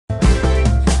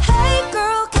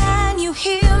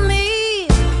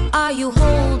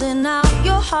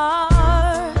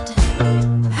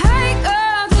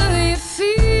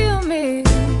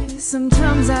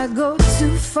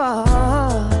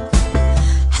fall.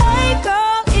 Hey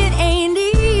girl, it ain't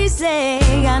easy.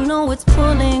 I know it's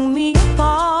pulling me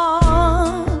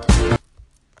apart.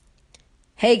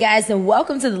 Hey guys, and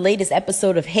welcome to the latest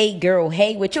episode of Hey Girl,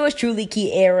 Hey, with yours truly,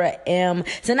 Kiara M.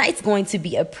 Tonight's going to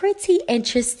be a pretty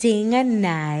interesting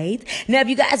night. Now, if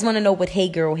you guys want to know what Hey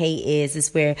Girl, Hey is,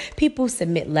 it's where people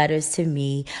submit letters to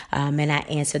me, and I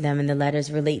answer them, and the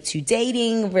letters relate to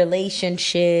dating,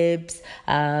 relationships,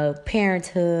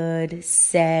 parenthood,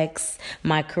 sex,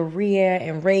 my career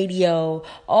and radio,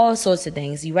 all sorts of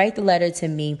things. You write the letter to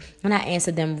me, and I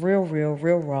answer them real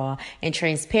raw, and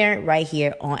transparent right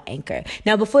here on Anchor.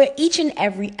 Now, before each and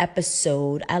every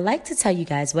episode, I like to tell you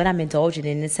guys what I'm indulging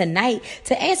in. And tonight,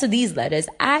 to answer these letters,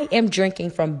 I am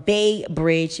drinking from Bay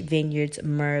Bridge Vineyards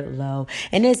Merlot.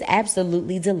 And it's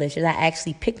absolutely delicious. I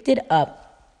actually picked it up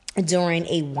during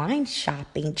a wine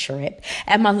shopping trip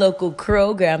at my local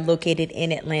Kroger. I'm located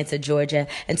in Atlanta, Georgia.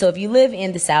 And so if you live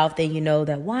in the South, then you know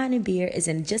that wine and beer is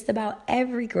in just about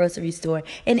every grocery store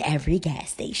and every gas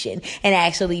station. And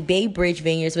actually, Bay Bridge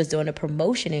Vineyards was doing a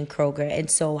promotion in Kroger.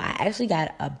 And so I actually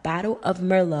got a bottle of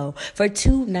Merlot for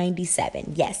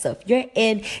 $2.97. Yes, so if you're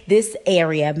in this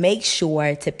area, make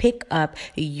sure to pick up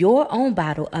your own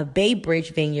bottle of Bay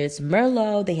Bridge Vineyards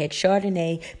Merlot. They had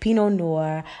Chardonnay, Pinot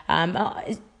Noir,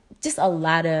 just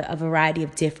a variety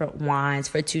of different wines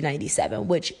for $2.97,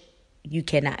 which you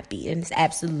cannot beat. And it's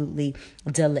absolutely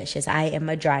delicious. I am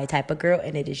a dry type of girl,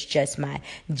 and it is just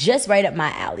right up my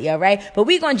alley. All right. But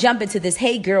we're going to jump into this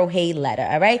Hey Girl, Hey letter.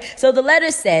 All right. So the letter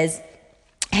says,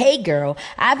 "Hey girl,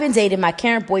 I've been dating my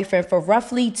current boyfriend for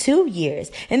roughly 2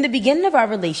 years. In the beginning of our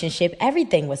relationship,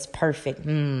 everything was perfect,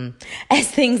 as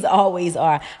things always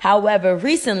are. However,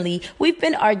 recently, we've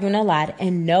been arguing a lot,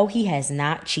 and no, he has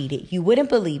not cheated. You wouldn't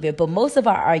believe it, but most of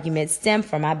our arguments stem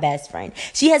from my best friend.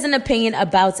 She has an opinion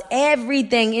about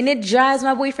everything, and it drives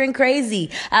my boyfriend crazy.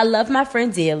 I love my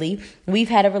friend dearly. We've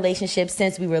had a relationship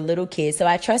since we were little kids, so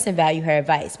I trust and value her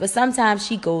advice. But sometimes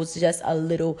she goes just a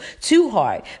little too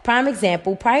hard. Prime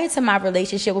example, prior to my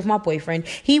relationship with my boyfriend,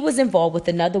 he was involved with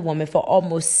another woman for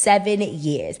almost 7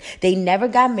 years. They never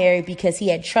got married because he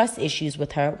had trust issues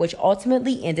with her, which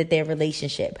ultimately ended their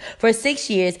relationship. For 6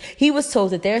 years, he was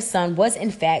told that their son was in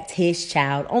fact his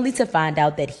child, only to find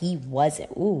out that he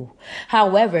wasn't.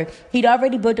 However, he'd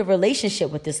already built a relationship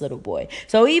with this little boy.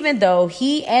 So even though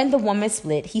he and the woman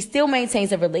split, he still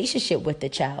maintains a relationship with the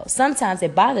child. Sometimes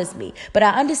it bothers me, but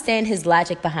I understand his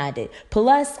logic behind it.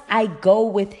 Plus, I go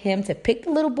with him to pick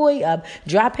the little boy up,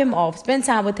 drop him off, spend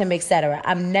time with him, etc.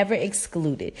 I'm never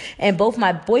excluded. And both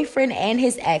my boyfriend and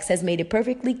his ex has made it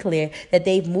perfectly clear that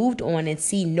they've moved on and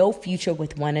see no future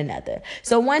with one another.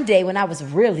 So one day when I was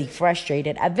really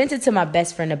frustrated, I vented to my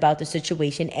best friend about the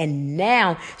situation, and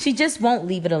now she just won't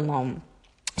leave it alone.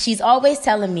 She's always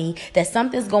telling me that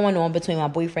something's going on between my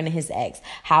boyfriend and his ex,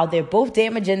 how they're both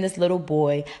damaging this little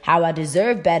boy, how I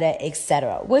deserve better,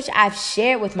 etc., which I've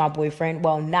shared with my boyfriend.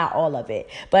 Well, not all of it,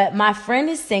 but my friend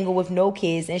is single with no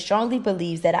kids and strongly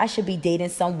believes that I should be dating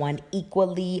someone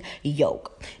equally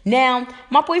yoked. Now,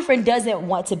 my boyfriend doesn't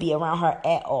want to be around her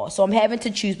at all, so I'm having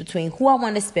to choose between who I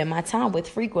want to spend my time with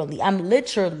frequently. I'm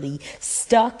literally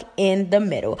stuck in the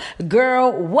middle.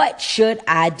 Girl, what should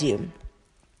I do?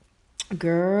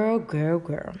 Girl.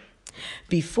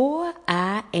 Before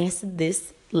I answer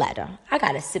this letter, I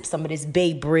gotta sip some of this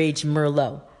Bay Bridge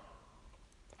Merlot,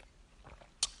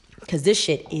 because this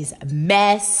shit is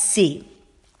messy.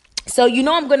 So you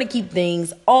know I'm gonna keep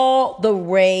things all the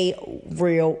way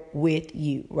real with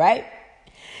you, right?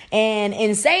 And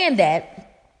in saying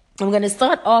that, I'm going to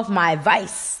start off my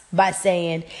advice by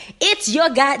saying, it's your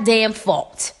goddamn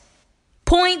fault.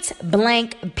 Point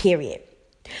blank, period.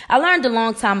 I learned a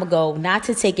long time ago not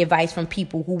to take advice from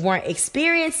people who weren't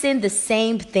experiencing the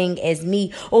same thing as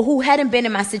me, or who hadn't been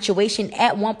in my situation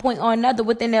at one point or another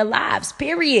within their lives,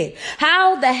 period.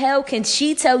 How the hell can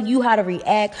she tell you how to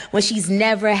react when she's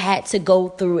never had to go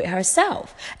through it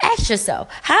herself? Ask yourself,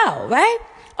 how, right?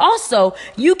 Also,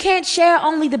 you can't share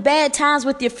only the bad times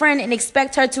with your friend and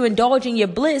expect her to indulge in your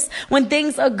bliss when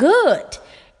things are good.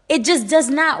 It just does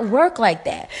not work like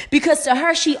that, because to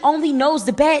her, she only knows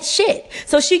the bad shit.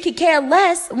 So she could care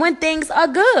less when things are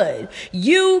good.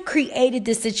 You created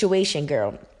this situation,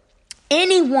 girl.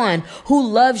 Anyone who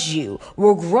loves you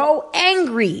will grow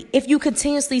angry if you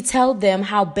continuously tell them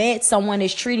how bad someone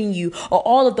is treating you or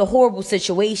all of the horrible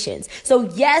situations. So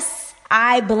yes,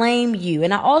 I blame you.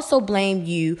 And I also blame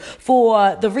you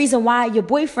for the reason why your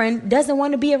boyfriend doesn't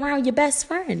want to be around your best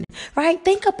friend, right?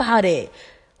 Think about it.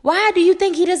 Why do you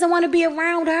think he doesn't want to be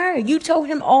around her? You told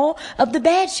him all of the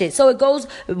bad shit. So it goes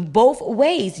both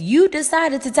ways. You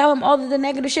decided to tell him all of the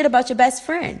negative shit about your best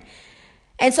friend.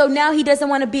 And so now he doesn't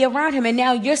want to be around him. And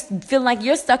now you're feeling like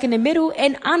you're stuck in the middle.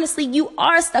 And honestly, you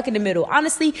are stuck in the middle.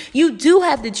 Honestly, you do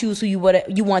have to choose who you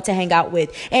want to hang out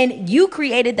with. And you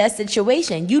created that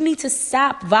situation. You need to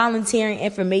stop volunteering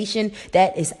information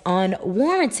that is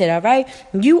unwarranted. All right.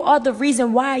 You are the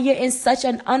reason why you're in such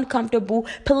an uncomfortable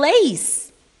place.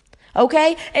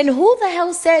 Okay? And who the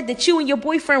hell said that you and your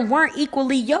boyfriend weren't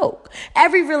equally yoked?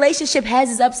 Every relationship has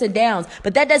its ups and downs,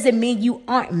 but that doesn't mean you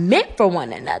aren't meant for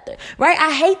one another, right?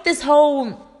 I hate this whole,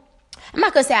 I'm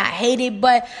not going to say I hate it,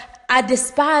 but I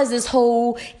despise this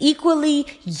whole equally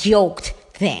yoked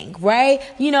thing, right?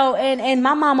 You know, and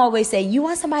my mom always say, you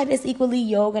want somebody that's equally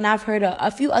yoked. And I've heard a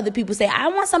few other people say, I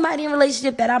want somebody in a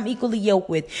relationship that I'm equally yoked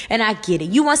with. And I get it.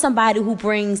 You want somebody who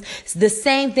brings the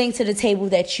same thing to the table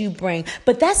that you bring.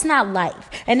 But that's not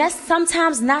life. And that's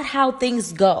sometimes not how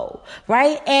things go,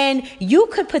 right? And you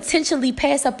could potentially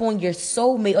pass up on your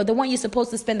soulmate or the one you're supposed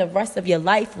to spend the rest of your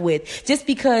life with just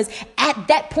because at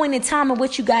that point in time in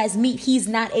which you guys meet, he's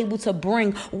not able to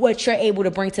bring what you're able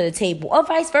to bring to the table, or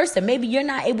vice versa. Maybe you're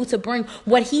not able to bring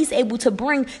what he's able to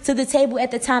bring to the table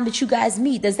at the time that you guys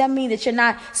meet. Does that mean that you're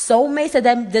not soulmates?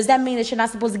 Does that mean that you're not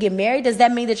supposed to get married? Does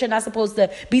that mean that you're not supposed to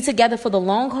be together for the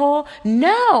long haul?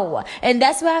 No. And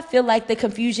that's where I feel like the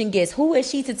confusion gets. Who is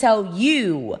she to tell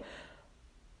you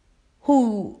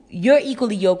who you're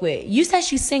equally yoked with? You said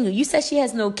she's single. You said she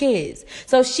has no kids.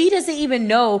 So she doesn't even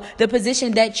know the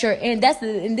position that you're in.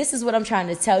 And this is what I'm trying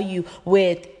to tell you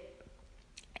with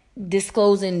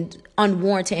disclosing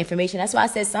unwarranted information. That's why I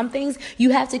said some things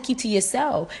you have to keep to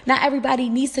yourself. Not everybody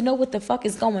needs to know what the fuck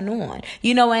is going on,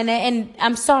 you know, and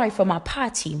I'm sorry for my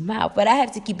potty mouth, but I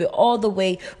have to keep it all the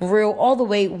way real, all the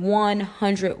way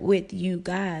 100 with you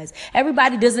guys.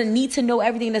 Everybody doesn't need to know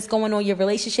everything that's going on in your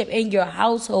relationship, in your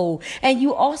household. And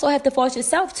you also have to force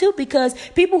yourself too, because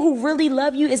people who really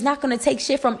love you is not going to take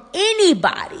shit from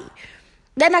anybody.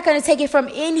 They're not going to take it from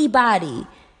anybody.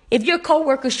 If your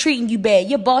coworker's treating you bad,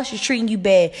 your boss is treating you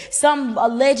bad, some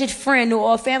alleged friend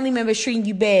or family member is treating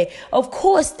you bad, of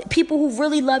course, people who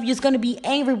really love you is going to be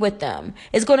angry with them.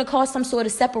 It's going to cause some sort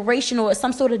of separation or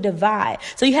some sort of divide.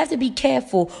 So you have to be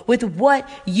careful with what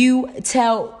you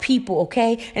tell people,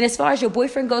 okay? And as far as your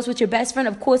boyfriend goes with your best friend,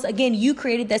 of course, again, you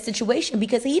created that situation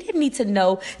because he didn't need to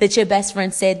know that your best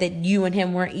friend said that you and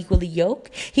him weren't equally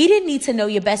yoked. He didn't need to know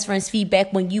your best friend's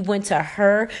feedback when you went to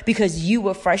her because you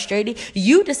were frustrated.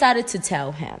 You decided to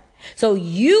tell him. So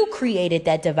you created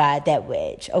that divide, that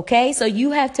wedge. Okay. So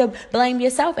you have to blame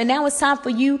yourself. And now it's time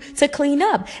for you to clean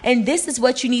up. And this is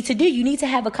what you need to do. You need to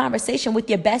have a conversation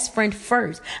with your best friend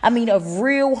first. I mean, a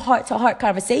real heart to heart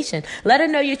conversation. Let her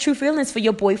know your true feelings for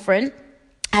your boyfriend.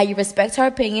 How you respect her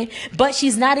opinion, but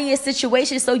she's not in your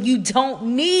situation, so you don't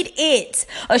need it.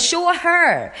 Assure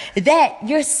her that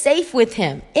you're safe with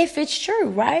him, if it's true,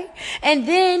 right? And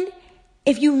then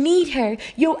if you need her,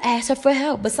 you'll ask her for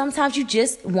help. But sometimes you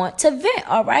just want to vent,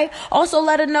 all right? Also,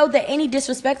 let her know that any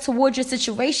disrespect towards your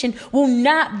situation will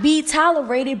not be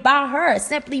tolerated by her.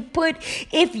 Simply put,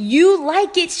 if you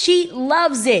like it, she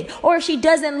loves it. Or if she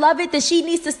doesn't love it, then she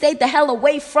needs to stay the hell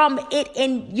away from it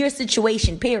in your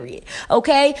situation, period.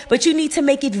 Okay? But you need to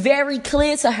make it very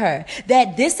clear to her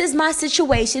that this is my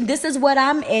situation. This is what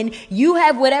I'm in. You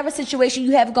have whatever situation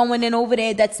you have going in over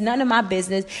there. That's none of my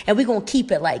business. And we're going to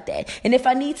keep it like that. And if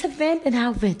I need to vent, then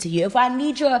I'll vent to you. If I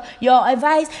need your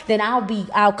advice, then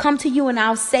I'll come to you and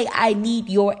I'll say I need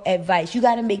your advice. You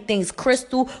got to make things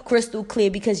crystal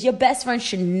clear, because your best friend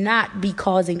should not be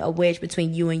causing a wedge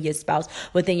between you and your spouse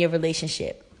within your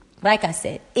relationship. Like I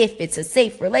said, if it's a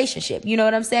safe relationship, you know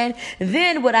what I'm saying?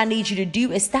 Then what I need you to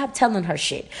do is stop telling her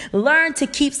shit. Learn to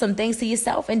keep some things to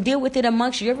yourself and deal with it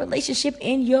amongst your relationship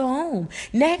in your home.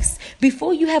 Next,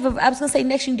 before you have I was going to say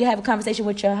next you need to have a conversation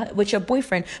with your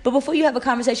boyfriend. But before you have a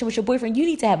conversation with your boyfriend, you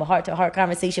need to have a heart-to-heart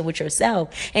conversation with yourself.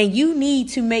 And you need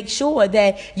to make sure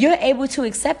that you're able to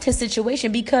accept his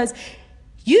situation, because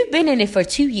you've been in it for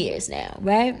 2 years now,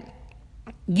 right?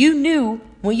 You knew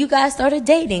when you guys started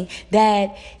dating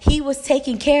that he was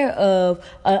taking care of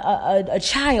a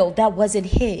child that wasn't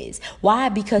his. Why?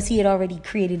 Because he had already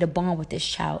created a bond with this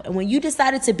child. And when you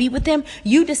decided to be with him,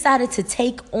 you decided to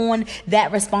take on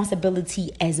that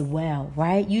responsibility as well,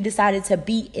 right? You decided to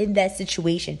be in that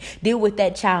situation, deal with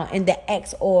that child and the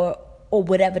ex or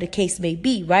whatever the case may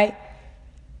be, right?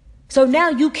 So now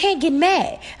you can't get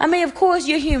mad. I mean, of course,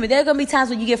 you're human. There are going to be times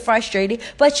when you get frustrated,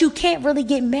 but you can't really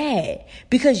get mad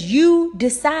because you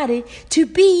decided to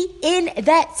be in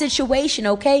that situation,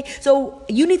 okay? So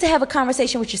you need to have a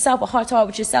conversation with yourself, a heart to heart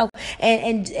with yourself,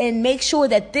 and make sure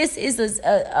that this is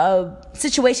a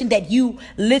situation that you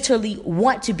literally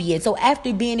want to be in. So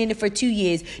after being in it for 2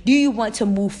 years, do you want to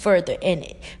move further in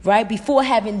it, right? Before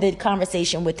having the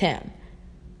conversation with him.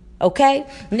 Okay.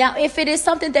 Now, if it is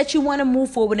something that you want to move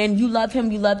forward and you love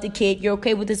him, you love the kid, you're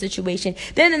okay with the situation,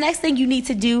 then the next thing you need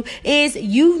to do is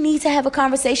you need to have a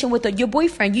conversation with your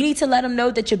boyfriend. You need to let him know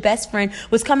that your best friend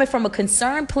was coming from a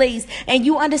concerned place, and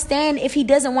you understand if he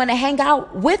doesn't want to hang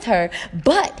out with her,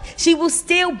 but she will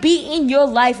still be in your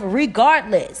life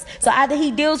regardless. So either he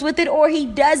deals with it or he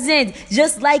doesn't,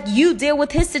 just like you deal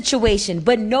with his situation.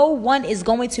 But no one is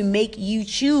going to make you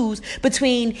choose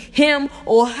between him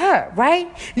or her, right?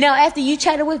 Now, after you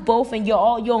chatted with both and you're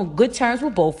on good terms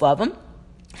with both of them,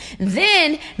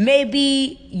 then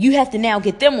maybe you have to now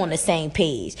get them on the same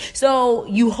page. So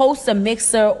you host a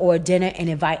mixer or a dinner and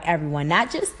invite everyone,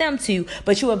 not just them two,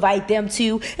 but you invite them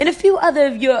two and a few other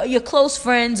of your close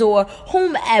friends or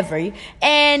whomever.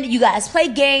 And you guys play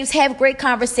games, have great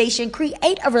conversation,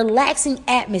 create a relaxing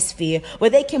atmosphere where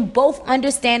they can both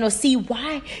understand or see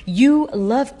why you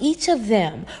love each of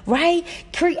them, right?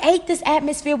 Create this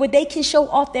atmosphere where they can show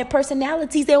off their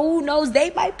personalities, and who knows,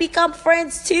 they might become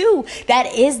friends too. That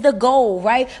is the goal,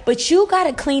 right? But you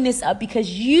gotta clean this up because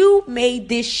you made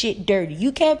this shit dirty.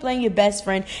 You can't blame your best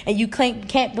friend, and you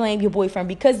can't blame your boyfriend,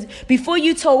 because before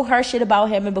you told her shit about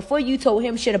him and before you told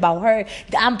him shit about her,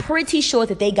 I'm pretty sure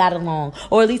that they got along,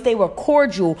 or at least they were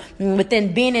cordial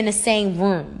within being in the same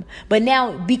room. But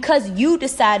now, because you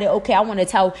decided, okay, I want to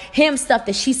tell him stuff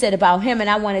that she said about him, and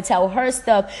I want to tell her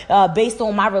stuff based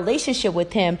on my relationship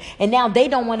with him, and now they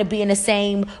don't want to be in the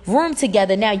same room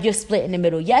together. Now you're split in the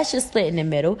middle. Yes, you're split in the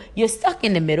middle. You're stuck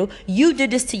in the middle. You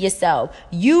did this to yourself.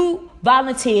 You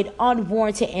volunteered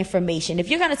unwarranted information. If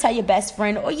you're going to tell your best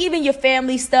friend or even your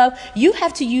family stuff, you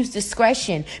have to use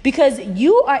discretion, because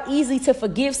you are easy to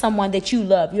forgive someone that you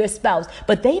love, your spouse,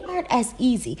 but they aren't as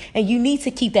easy. And you need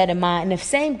to keep that in mind. And the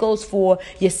same goes for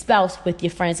your spouse with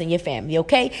your friends and your family.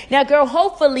 Okay. Now, girl,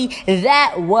 hopefully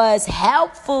that was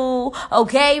helpful.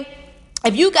 Okay.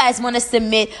 If you guys want to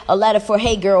submit a letter for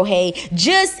Hey Girl Hey,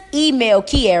 just email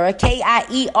Kiera,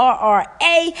 Kierra,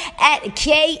 at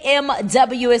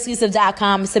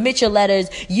kmwexclusive.com. Submit your letters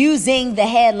using the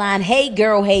headline Hey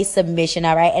Girl Hey submission,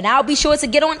 all right? And I'll be sure to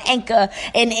get on Anchor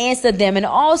and answer them. And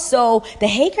also, the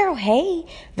Hey Girl Hey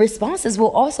responses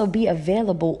will also be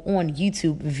available on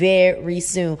YouTube very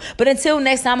soon. But until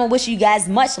next time, I wish you guys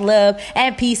much love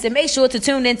and peace. And make sure to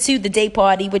tune into the Day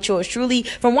Party with yours truly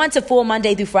from 1 to 4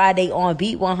 Monday through Friday on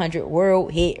Beat 100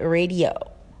 World Hit Radio.